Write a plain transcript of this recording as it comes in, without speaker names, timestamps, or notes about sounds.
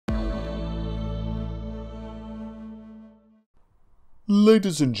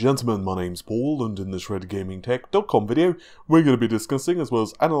Ladies and gentlemen, my name's Paul, and in this RedGamingTech.com video, we're going to be discussing as well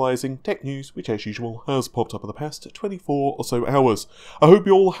as analysing tech news, which as usual has popped up in the past 24 or so hours. I hope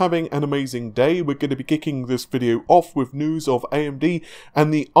you're all having an amazing day. We're going to be kicking this video off with news of AMD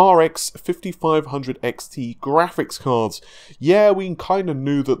and the RX 5500 XT graphics cards. Yeah, we kind of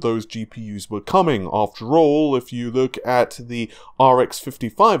knew that those GPUs were coming. After all, if you look at the RX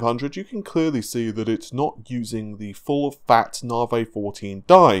 5500, you can clearly see that it's not using the full fat Navi 14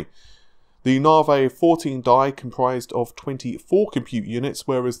 die. The Navi 14 die comprised of 24 compute units,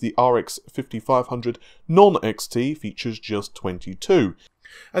 whereas the RX 5500 non-XT features just 22.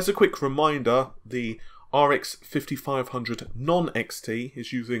 As a quick reminder, the RX 5500 non-XT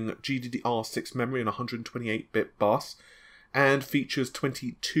is using GDDR6 memory and 128-bit bus, and features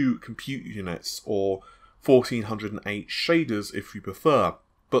 22 compute units, or 1408 shaders if you prefer.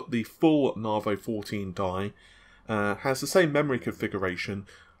 But the full Navi 14 die has the same memory configuration,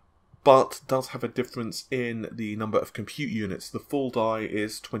 but does have a difference in the number of compute units. The full die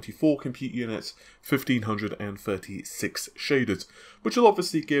is 24 compute units, 1536 shaders, which will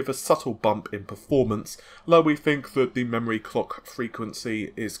obviously give a subtle bump in performance. Although we think that the memory clock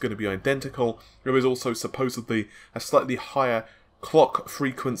frequency is going to be identical, there is also supposedly a slightly higher clock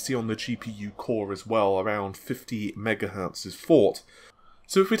frequency on the GPU core as well, around 50 MHz is thought.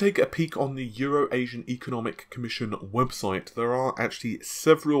 So if we take a peek on the Euroasian Economic Commission website, there are actually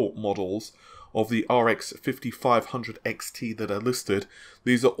several models of the RX 5500 XT that are listed.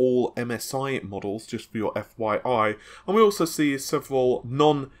 These are all MSI models, just for your FYI, and we also see several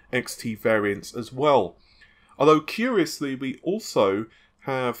non-XT variants as well. Although curiously, we also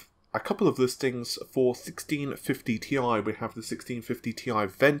have a couple of listings for 1650 Ti. We have the 1650 Ti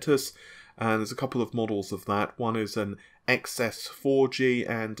Ventus, and there's a couple of models of that. One is an XS4G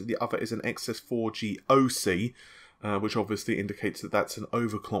and the other is an XS4G OC, which obviously indicates that that's an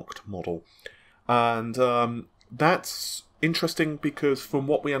overclocked model. And that's interesting because from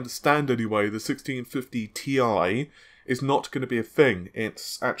what we understand anyway, the 1650 Ti is not going to be a thing.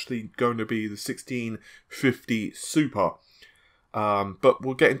 It's actually going to be the 1650 Super. But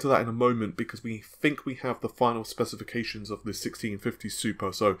we'll get into that in a moment because we think we have the final specifications of the 1650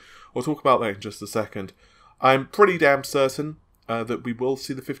 Super, so we'll talk about that in just a second. I'm pretty damn certain that we will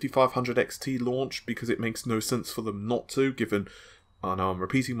see the 5500 XT launch because it makes no sense for them not to, given, I know I'm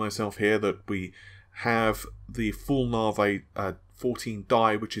repeating myself here, that we have the full Navi 14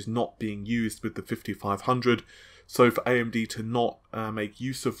 die which is not being used with the 5500. So for AMD to not make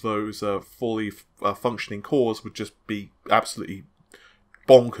use of those fully functioning cores would just be absolutely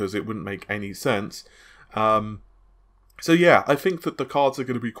bonkers. It wouldn't make any sense. So yeah, I think that the cards are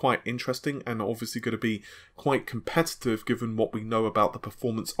going to be quite interesting and obviously going to be quite competitive given what we know about the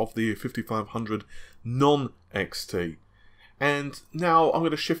performance of the 5500 non-XT. And now I'm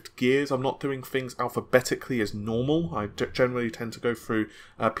going to shift gears. I'm not doing things alphabetically as normal. I generally tend to go through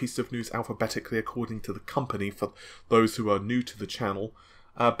a piece of news alphabetically according to the company for those who are new to the channel.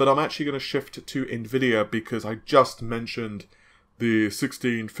 But I'm actually going to shift to NVIDIA because I just mentioned the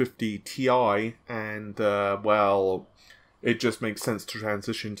 1650 Ti and, well, it just makes sense to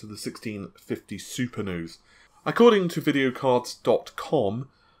transition to the 1650 Super news. According to videocards.com,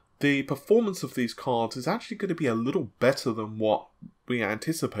 the performance of these cards is actually going to be a little better than what we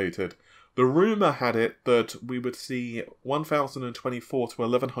anticipated. The rumour had it that we would see 1024 to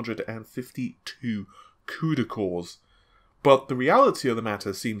 1152 CUDA cores. But the reality of the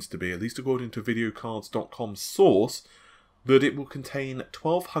matter seems to be, at least according to videocards.com's source, that it will contain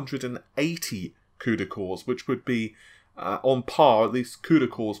 1280 CUDA cores, which would be on par, at least CUDA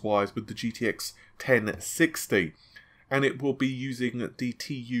cores wise, with the GTX 1060. And it will be using the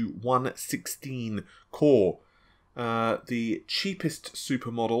TU116 core. The cheapest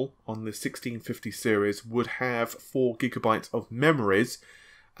super model on the 1650 series would have 4 GB of memories,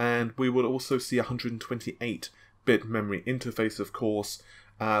 and we will also see a 128-bit memory interface, of course.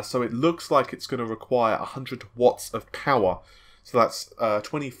 So it looks like it's going to require 100 watts of power. So that's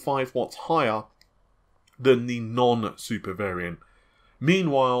 25 watts higher than the non-super variant.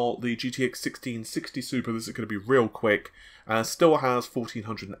 Meanwhile, the GTX 1660 Super, this is going to be real quick, still has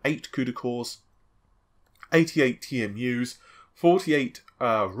 1408 CUDA cores, 88 TMUs, 48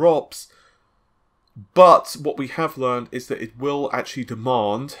 ROPs, but what we have learned is that it will actually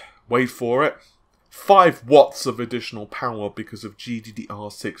demand, wait for it, 5 watts of additional power because of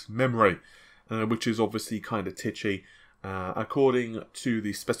GDDR6 memory, which is obviously kind of titchy. According to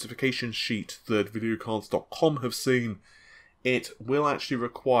the specification sheet that videocards.com have seen, it will actually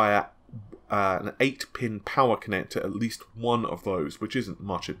require an 8-pin power connector, at least one of those, which isn't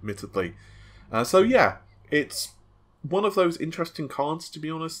much admittedly. So yeah, it's one of those interesting cards, to be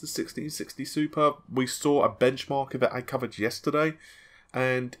honest, the 1660 Super. We saw a benchmark of it I covered yesterday,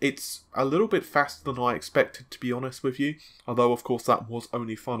 and it's a little bit faster than I expected, to be honest with you. Although, of course, that was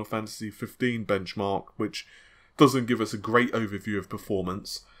only Final Fantasy 15 benchmark, which doesn't give us a great overview of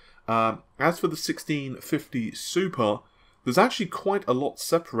performance. As for the 1650 Super, there's actually quite a lot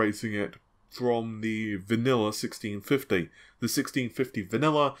separating it from the vanilla 1650. The 1650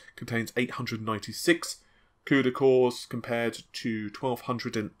 vanilla contains 896 CUDA cores compared to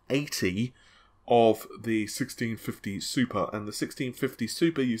 1280 of the 1650 Super, and the 1650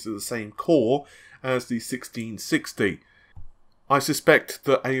 Super uses the same core as the 1660. I suspect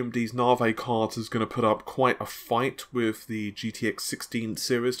that AMD's Navi cards is going to put up quite a fight with the GTX 16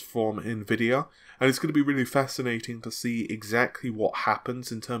 series from Nvidia, and it's going to be really fascinating to see exactly what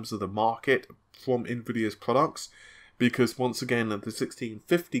happens in terms of the market from Nvidia's products, because once again the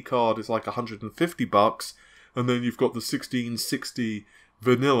 1650 card is like $150, and then you've got the 1660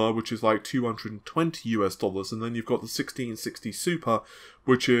 vanilla, which is like $220 and then you've got the 1660 Super,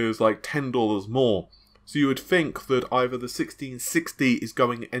 which is like $10 more. So you would think that either the 1660 is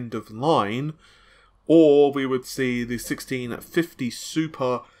going end of line, or we would see the 1650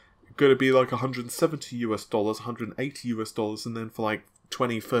 Super going to be like $170, $180, and then for like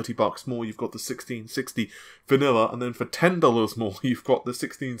 $20-30 more you've got the 1660 vanilla, and then for $10 more you've got the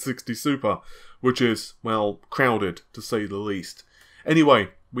 1660 Super, which is, well, crowded to say the least. Anyway,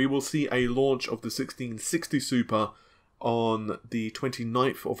 we will see a launch of the 1660 Super on the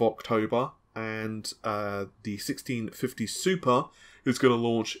 29th of October, and the 1650 Super is going to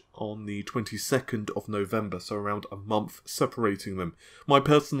launch on the 22nd of November, so around a month separating them. My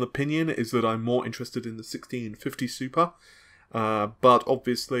personal opinion is that I'm more interested in the 1650 Super, but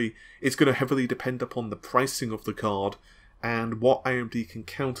obviously it's going to heavily depend upon the pricing of the card and what AMD can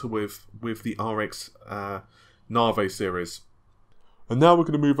counter with the RX Navi series. And now we're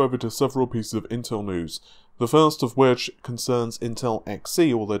going to move over to several pieces of Intel news. The first of which concerns Intel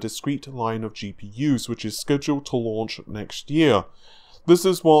Xe, or their discrete line of GPUs, which is scheduled to launch next year. This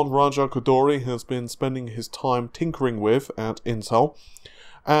is what Raja Koduri has been spending his time tinkering with at Intel.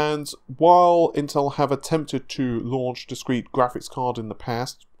 And while Intel have attempted to launch discrete graphics card in the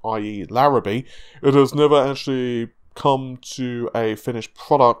past, i.e. Larrabee, it has never actually come to a finished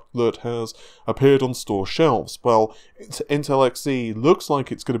product that has appeared on store shelves. Well, Intel Xe looks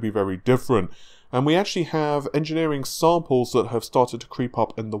like it's going to be very different. And we actually have engineering samples that have started to creep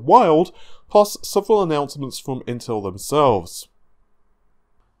up in the wild, plus several announcements from Intel themselves.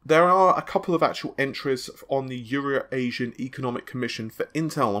 There are a couple of actual entries on the Euroasian Economic Commission for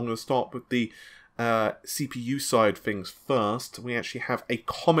Intel. I'm going to start with the CPU side things first. We actually have a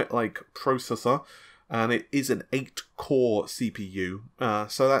Comet-like processor, and it is an 8-core CPU,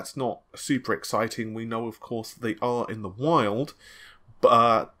 so that's not super exciting. We know, of course, they are in the wild.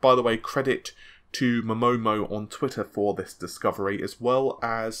 But, by the way, credit to Momomo on Twitter for this discovery, as well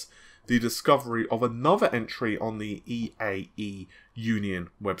as the discovery of another entry on the EAE Union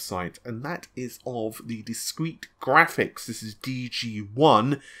website, and that is of the discrete graphics. This is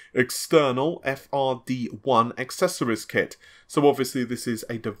DG1 external FRD1 accessories kit. So obviously this is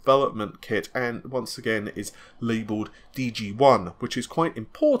a development kit, and once again is labelled DG1, which is quite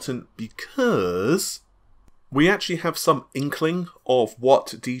important because we actually have some inkling of what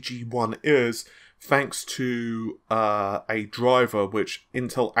DG1 is, thanks to a driver which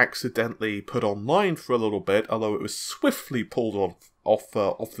Intel accidentally put online for a little bit, although it was swiftly pulled off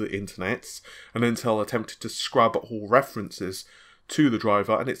the internets, and Intel attempted to scrub all references to the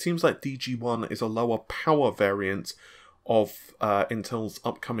driver, and it seems like DG1 is a lower power variant of Intel's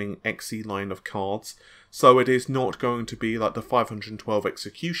upcoming Xe line of cards, so it is not going to be like the 512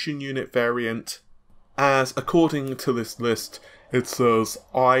 execution unit variant, as according to this list it says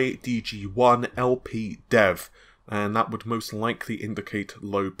IDG1 LP Dev, and that would most likely indicate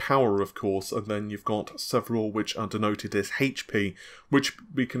low power, of course, and then you've got several which are denoted as HP, which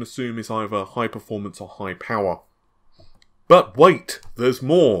we can assume is either high performance or high power. But wait, there's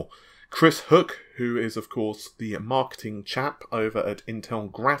more! Chris Hook, who is of course the marketing chap over at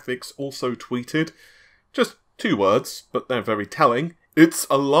Intel Graphics, also tweeted, just 2 words, but they're very telling, "It's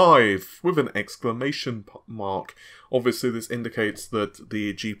alive!" with an exclamation mark. Obviously this indicates that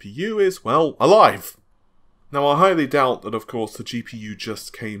the GPU is, well, alive! Now I highly doubt that of course the GPU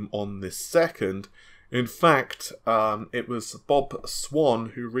just came on this second. In fact, it was Bob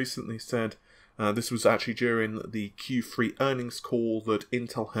Swan who recently said, this was actually during the Q3 earnings call, that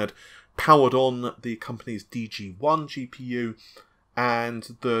Intel had powered on the company's DG1 GPU,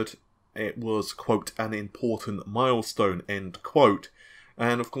 and that it was, quote, an important milestone, end quote.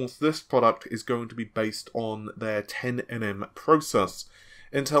 And of course this product is going to be based on their 10nm process.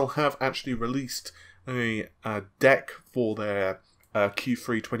 Intel have actually released a deck for their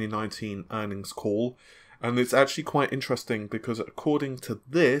Q3 2019 earnings call, and it's actually quite interesting because according to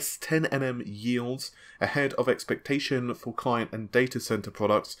this, 10nm yields ahead of expectation for client and data center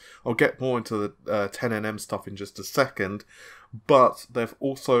products. I'll get more into the 10nm stuff in just a second, but they've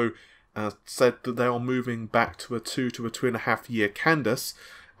also said that they are moving back to a 2 to a 2.5 year cadence,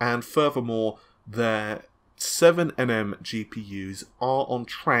 and furthermore their 7nm GPUs are on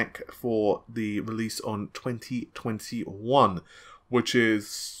track for the release on 2021, which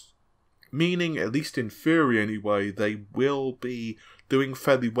is meaning, at least in theory anyway, they will be doing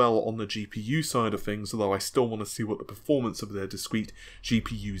fairly well on the GPU side of things, although I still want to see what the performance of their discrete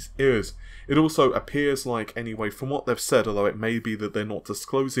GPUs is. It also appears like, anyway, from what they've said, although it may be that they're not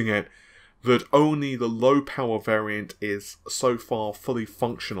disclosing it, that only the low power variant is so far fully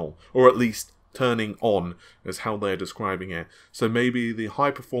functional, or at least turning on, is how they're describing it. So maybe the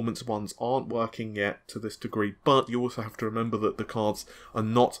high performance ones aren't working yet to this degree, but you also have to remember that the cards are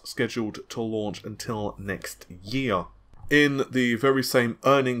not scheduled to launch until next year. In the very same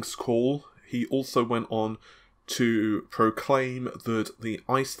earnings call, he also went on to proclaim that the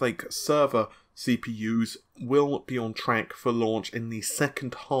Ice Lake server CPUs will be on track for launch in the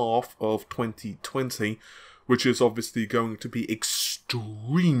second half of 2020, which is obviously going to be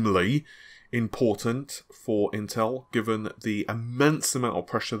extremely important for Intel, given the immense amount of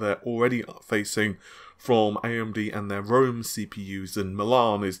pressure they're already facing from AMD and their Rome CPUs, and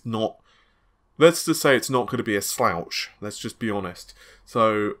Milan is not, let's just say it's not going to be a slouch, let's just be honest.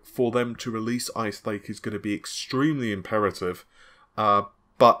 So for them to release Ice Lake is going to be extremely imperative,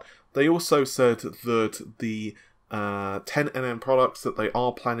 but they also said that the 10nm products that they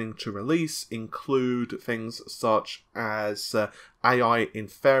are planning to release include things such as AI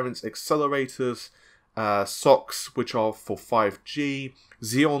inference accelerators, SoCs, which are for 5G,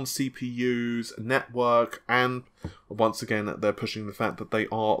 Xeon CPUs, network, and once again they're pushing the fact that they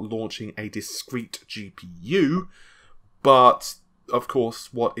are launching a discrete GPU. But of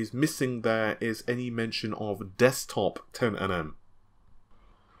course what is missing there is any mention of desktop 10nm.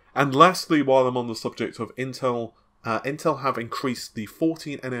 And lastly, while I'm on the subject of Intel, Intel have increased the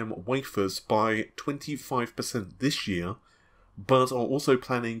 14nm wafers by 25% this year, but are also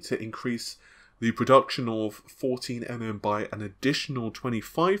planning to increase the production of 14nm by an additional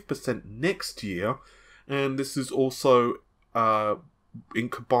 25% next year, and this is also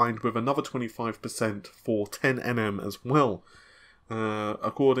combined with another 25% for 10nm as well.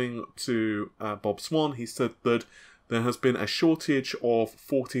 According to Bob Swan, he said that there has been a shortage of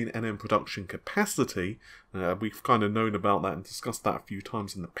 14nm production capacity. We've kind of known about that and discussed that a few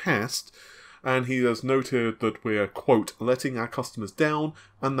times in the past. And he has noted that we're, quote, letting our customers down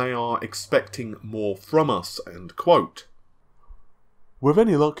and they are expecting more from us, end quote. With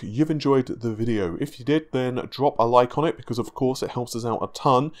any luck, you've enjoyed the video. If you did, then drop a like on it because, of course, it helps us out a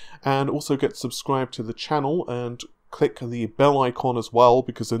ton. And also get subscribed to the channel and click the bell icon as well,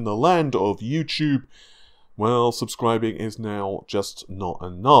 because in the land of YouTube, well, subscribing is now just not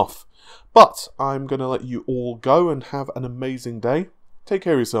enough. But I'm going to let you all go and have an amazing day. Take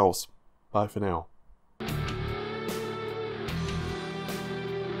care of yourselves. Bye for now.